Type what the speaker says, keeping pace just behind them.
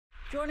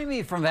Joining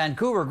me from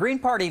Vancouver, Green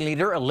Party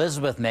leader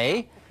Elizabeth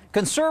May.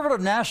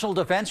 Conservative national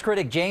defense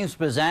critic James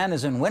Bezan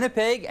is in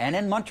Winnipeg, and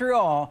in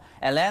Montreal,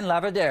 Hélène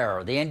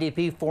Laverdure, the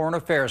NDP foreign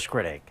affairs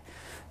critic.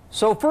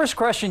 So first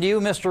question to you,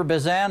 Mr.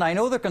 Bezan. I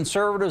know the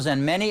Conservatives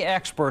and many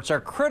experts are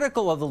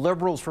critical of the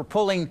Liberals for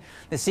pulling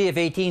the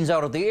CF-18s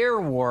out of the air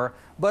war,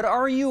 but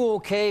are you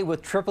okay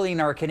with tripling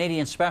our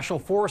Canadian Special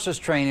Forces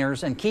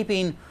trainers and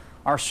keeping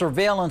our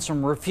surveillance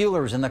and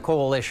refuelers in the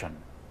coalition?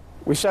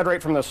 We said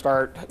right from the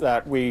start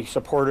that we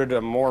supported a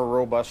more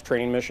robust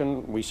training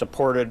mission. We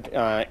supported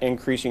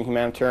increasing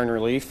humanitarian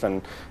relief,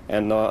 and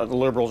the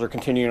Liberals are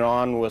continuing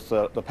on with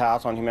the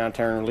path on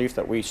humanitarian relief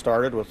that we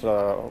started with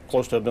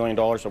close to $1 billion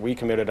that we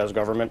committed as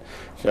government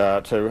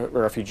to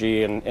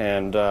refugee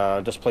and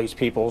displaced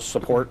people's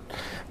support.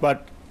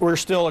 But we're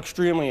still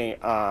extremely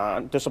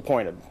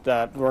disappointed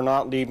that we're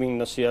not leaving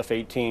the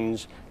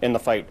CF-18s in the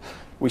fight.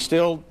 We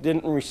still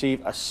didn't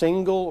receive a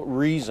single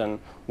reason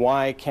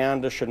why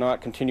Canada should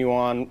not continue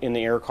on in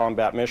the air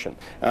combat mission.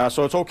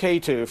 So it's okay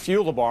to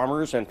fuel the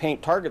bombers and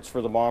paint targets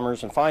for the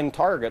bombers and find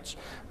targets,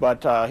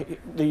 but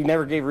they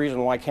never gave a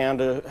reason why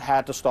Canada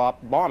had to stop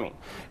bombing.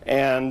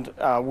 And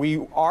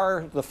we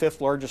are the 5th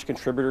largest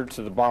contributor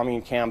to the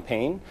bombing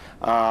campaign,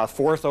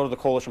 4th out of the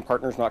coalition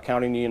partners, not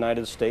counting the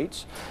United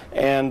States.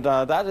 And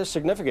that is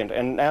significant.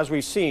 And as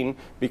we've seen,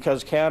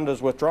 because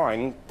Canada's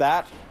withdrawing,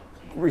 that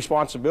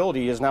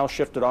responsibility is now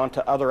shifted on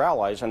to other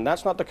allies, and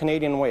that's not the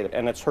Canadian way,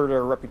 and it's hurt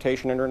our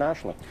reputation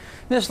internationally.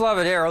 Ms.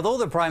 Laverdure, although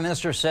the Prime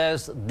Minister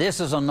says this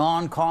is a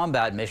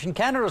non-combat mission,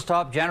 Canada's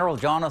top General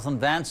Jonathan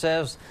Vance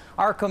says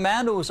our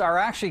commandos are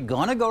actually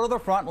going to go to the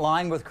front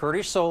line with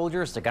Kurdish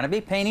soldiers. They're going to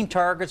be painting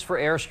targets for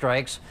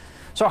airstrikes.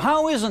 So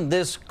how isn't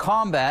this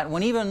combat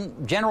when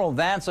even General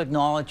Vance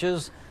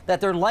acknowledges that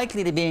they're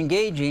likely to be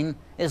engaging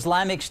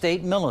Islamic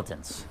State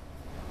militants?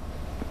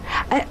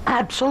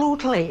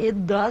 Absolutely.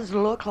 It does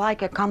look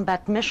like a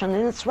combat mission,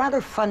 and it's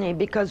rather funny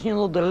because, you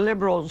know, the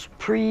Liberals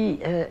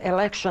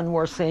pre-election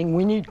were saying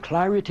we need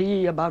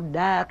clarity about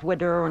that,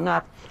 whether or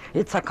not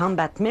it's a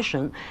combat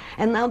mission,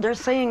 and now they're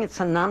saying it's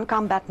a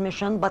non-combat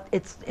mission, but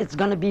it's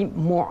going to be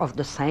more of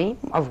the same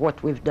of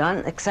what we've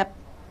done, except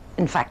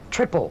in fact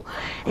triple.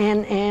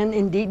 And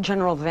indeed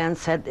General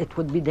Vance said it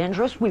would be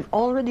dangerous. We've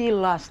already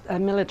lost a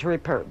military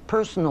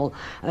personnel,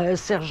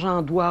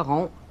 Sergeant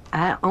Doiron,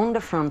 on the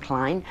front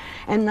line,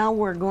 and now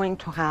we're going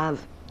to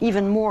have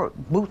even more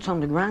boots on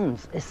the ground,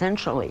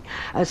 essentially,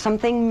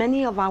 something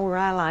many of our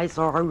allies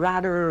are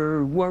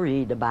rather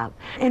worried about.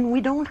 And we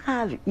don't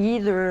have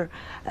either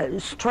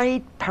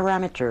straight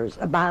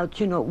parameters about,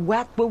 you know,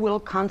 what we will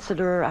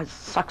consider as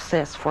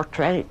success for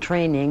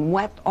training,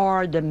 what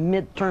are the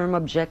midterm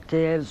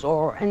objectives,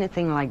 or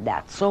anything like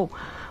that. So,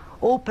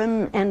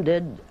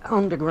 open-ended,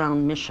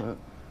 on-the-ground mission,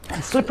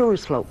 slippery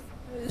slope.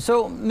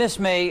 So, Ms.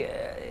 May,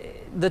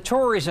 the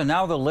Tories and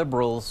now the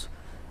Liberals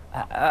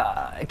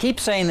keep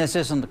saying this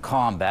isn't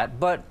combat,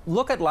 but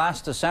look at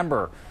last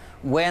December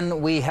when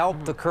we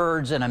helped the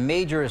Kurds in a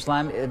major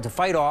to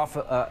fight off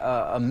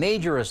a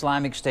major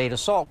Islamic State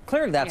assault.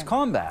 Clearly that's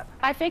combat.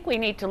 I think we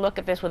need to look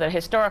at this with a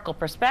historical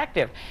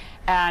perspective.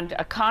 And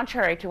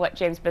contrary to what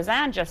James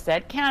Bezan just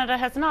said, Canada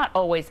has not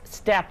always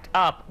stepped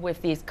up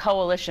with these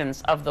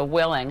coalitions of the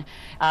willing.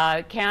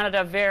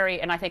 Canada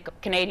and I think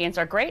Canadians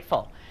are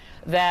grateful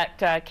that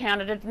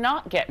Canada did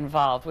not get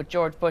involved with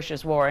George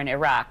Bush's war in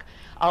Iraq.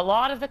 A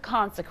lot of the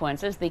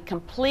consequences, the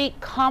complete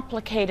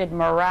complicated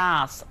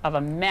morass of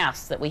a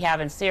mess that we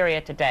have in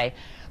Syria today,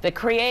 the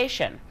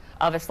creation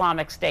of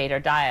Islamic State or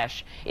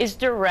Daesh, is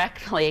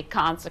directly a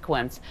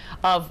consequence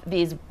of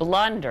these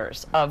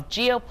blunders of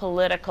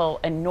geopolitical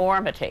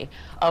enormity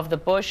of the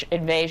Bush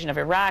invasion of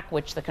Iraq,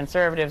 which the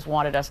Conservatives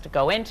wanted us to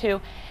go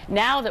into.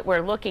 Now that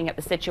we're looking at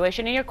the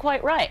situation, and you're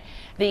quite right,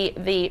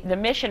 the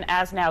mission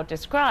as now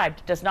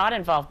described does not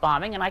involve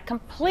bombing, and I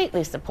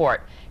completely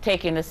support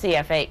taking the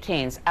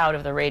CF-18s out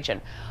of the region.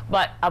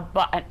 But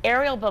an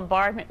aerial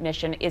bombardment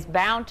mission is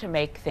bound to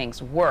make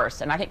things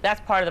worse, and I think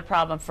that's part of the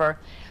problem for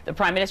the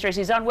Prime Minister, is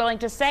he's unwilling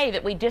to say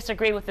that we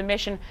disagree with the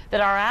mission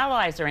that our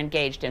allies are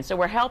engaged in. So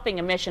we're helping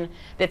a mission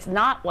that's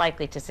not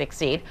likely to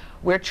succeed.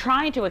 We're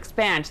trying to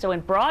expand. So in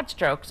broad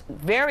strokes,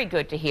 very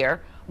good to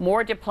hear,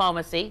 more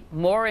diplomacy,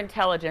 more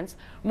intelligence,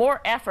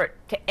 more effort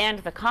to end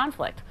the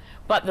conflict.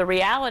 But the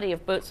reality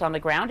of boots on the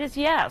ground is,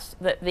 yes,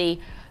 that the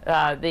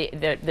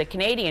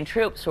Canadian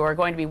troops who are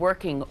going to be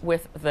working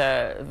with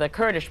the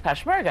Kurdish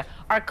Peshmerga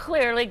are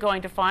clearly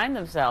going to find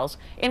themselves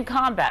in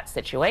combat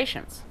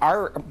situations.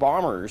 Our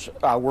bombers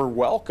were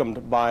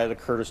welcomed by the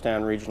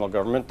Kurdistan regional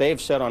government.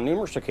 They've said on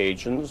numerous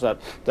occasions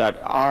that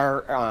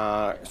our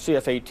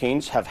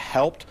CF-18s have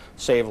helped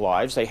save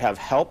lives. They have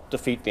helped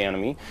defeat the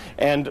enemy.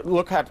 And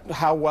look at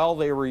how well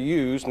they were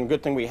used, and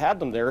good thing we had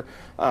them there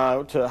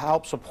to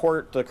help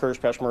support the Kurdish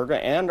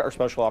Peshmerga and our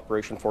Special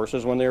Operation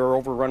Forces when they were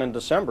overrun in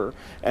December.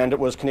 And it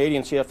was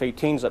Canadian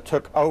CF-18s that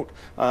took out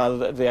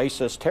the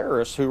ISIS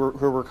terrorists who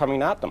were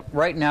coming at them.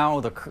 Right now,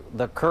 the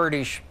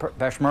Kurdish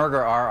Peshmerga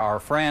are our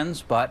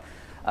friends, but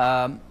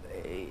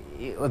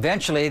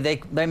eventually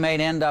they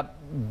might end up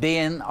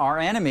being our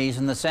enemies,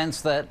 in the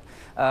sense that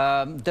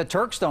The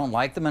Turks don't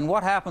like them. And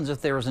what happens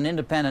if there is an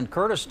independent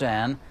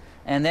Kurdistan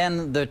and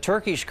then the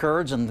Turkish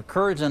Kurds and the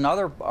Kurds in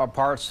other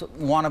parts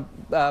want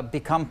to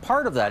become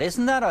part of that?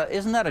 Isn't that a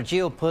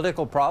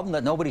geopolitical problem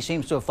that nobody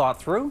seems to have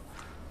thought through?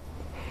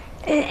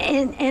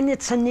 And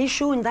it's an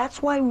issue, and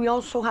that's why we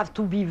also have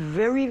to be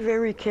very,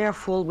 very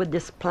careful with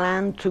this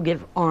plan to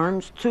give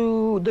arms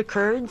to the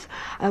Kurds.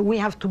 We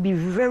have to be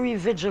very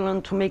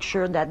vigilant to make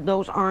sure that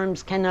those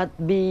arms cannot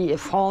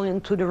fall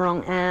into the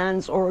wrong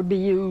hands or be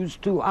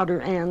used to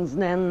other ends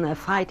than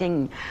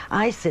fighting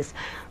ISIS.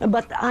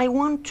 But I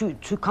want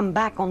to come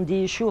back on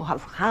the issue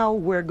of how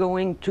we're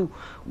going to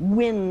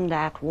win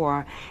that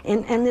war.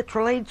 And it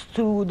relates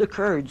to the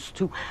Kurds.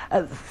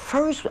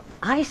 First,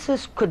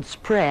 ISIS could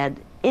spread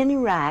in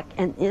Iraq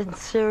and in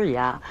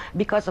Syria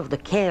because of the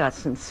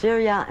chaos in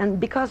Syria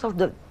and because of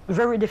the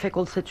very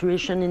difficult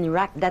situation in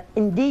Iraq that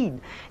indeed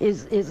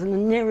is an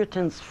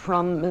inheritance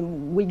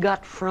we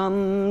got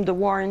from the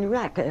war in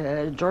Iraq,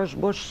 George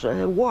Bush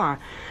war.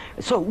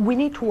 So we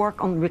need to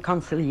work on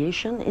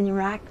reconciliation in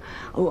Iraq,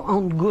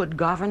 on good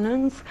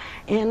governance,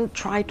 and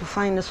try to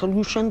find a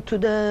solution to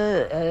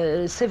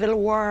the civil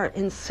war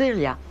in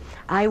Syria.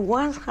 I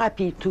was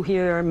happy to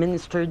hear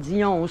Minister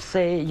Dion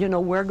say, you know,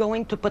 we're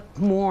going to put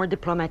more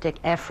diplomatic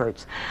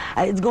efforts.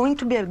 It's going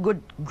to be a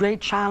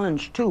great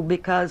challenge, too,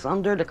 because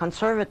under the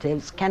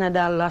Conservatives,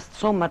 Canada lost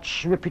so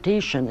much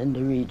reputation in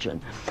the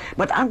region.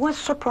 But I was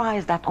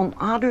surprised that on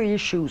other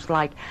issues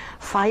like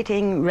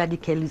fighting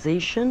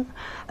radicalization,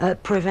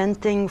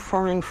 preventing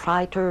foreign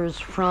fighters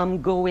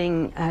from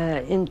going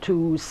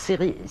into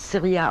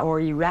Syria or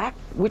Iraq,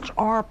 which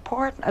are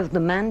part of the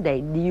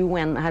mandate the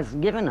UN has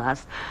given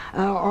us,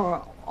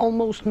 are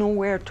almost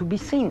nowhere to be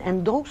seen.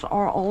 And those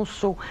are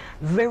also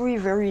very,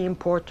 very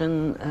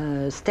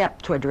important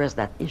steps to address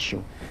that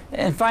issue.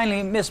 And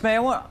finally, Ms. May,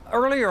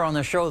 earlier on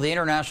the show, the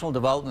International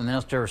Development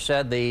Minister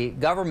said the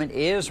government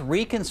is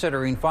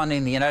reconsidering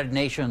funding the United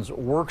Nations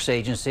Works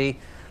Agency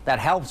that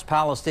helps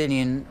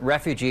Palestinian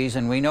refugees.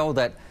 And we know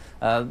that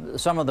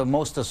some of the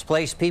most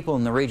displaced people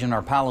in the region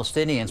are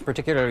Palestinians,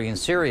 particularly in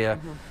Syria.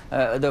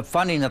 The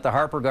funding that the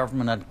Harper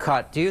government had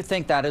cut, do you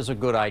think that is a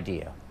good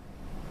idea?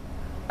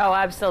 Oh,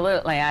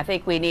 absolutely. I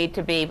think we need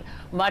to be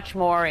much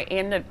more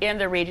in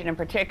the region, and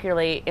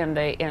particularly in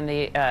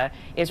the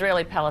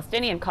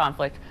Israeli-Palestinian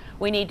conflict.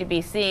 We need to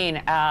be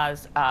seen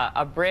as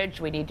a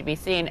bridge. We need to be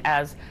seen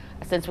as,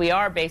 since we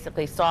are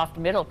basically soft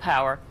middle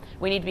power,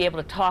 we need to be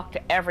able to talk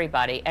to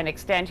everybody and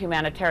extend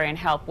humanitarian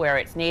help where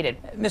it's needed.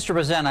 Mr.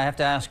 Bezan, I have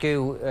to ask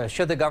you,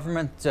 should the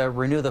government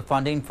renew the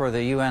funding for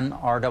the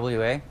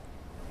UNRWA?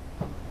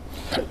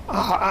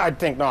 I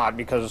think not,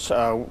 because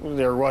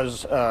there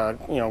was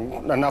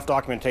enough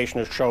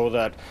documentation to show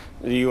that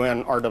the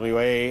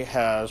UNRWA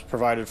has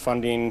provided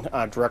funding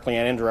directly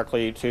and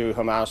indirectly to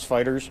Hamas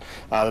fighters.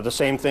 The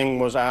same thing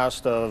was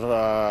asked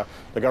of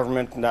the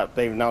government, that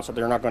they've announced that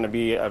they're not going to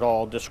be at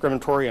all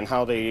discriminatory in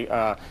how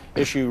they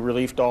issue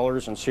relief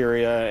dollars in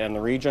Syria and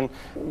the region.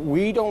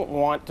 We don't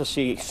want to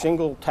see a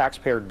single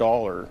taxpayer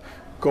dollar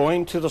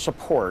going to the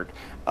support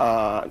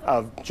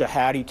of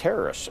jihadi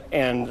terrorists.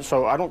 And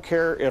so I don't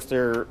care if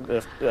they're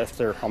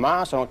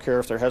Hamas, I don't care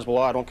if they're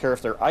Hezbollah, I don't care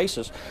if they're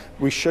ISIS.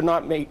 We should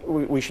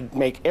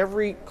make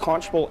every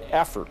conscionable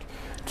effort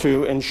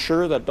to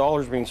ensure that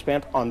dollars are being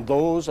spent on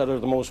those that are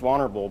the most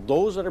vulnerable,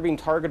 those that are being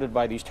targeted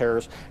by these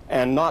terrorists,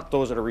 and not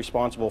those that are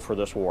responsible for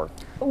this war.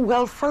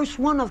 Well, first,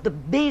 one of the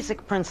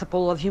basic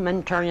principles of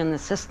humanitarian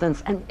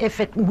assistance, and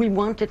if we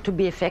want it to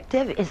be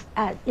effective, is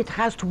it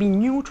has to be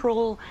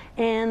neutral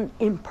and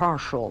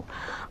impartial.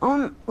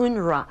 On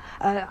UNRWA,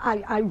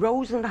 I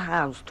rose in the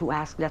House to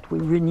ask that we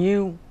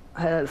renew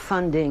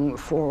funding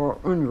for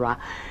UNRWA.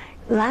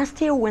 Last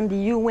year, when the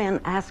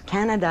UN asked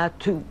Canada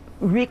to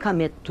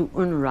recommit to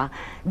UNRWA,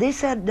 they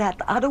said that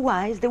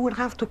otherwise they would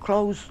have to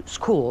close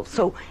schools.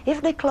 So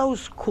if they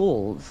close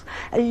schools,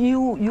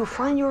 you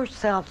find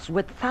yourselves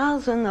with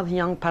thousands of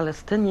young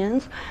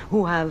Palestinians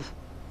who have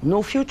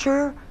no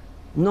future,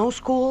 no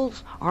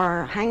schools,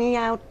 are hanging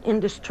out in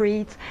the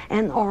streets,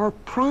 and are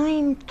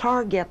prime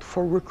target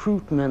for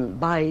recruitment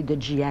by the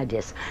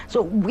jihadists.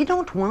 So we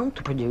don't want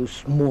to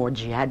produce more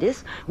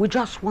jihadists, we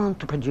just want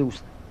to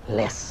produce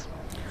less.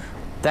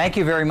 Thank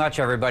you very much,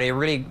 everybody. I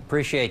really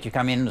appreciate you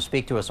coming in to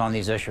speak to us on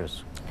these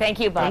issues.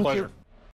 Thank you, Bob. My pleasure.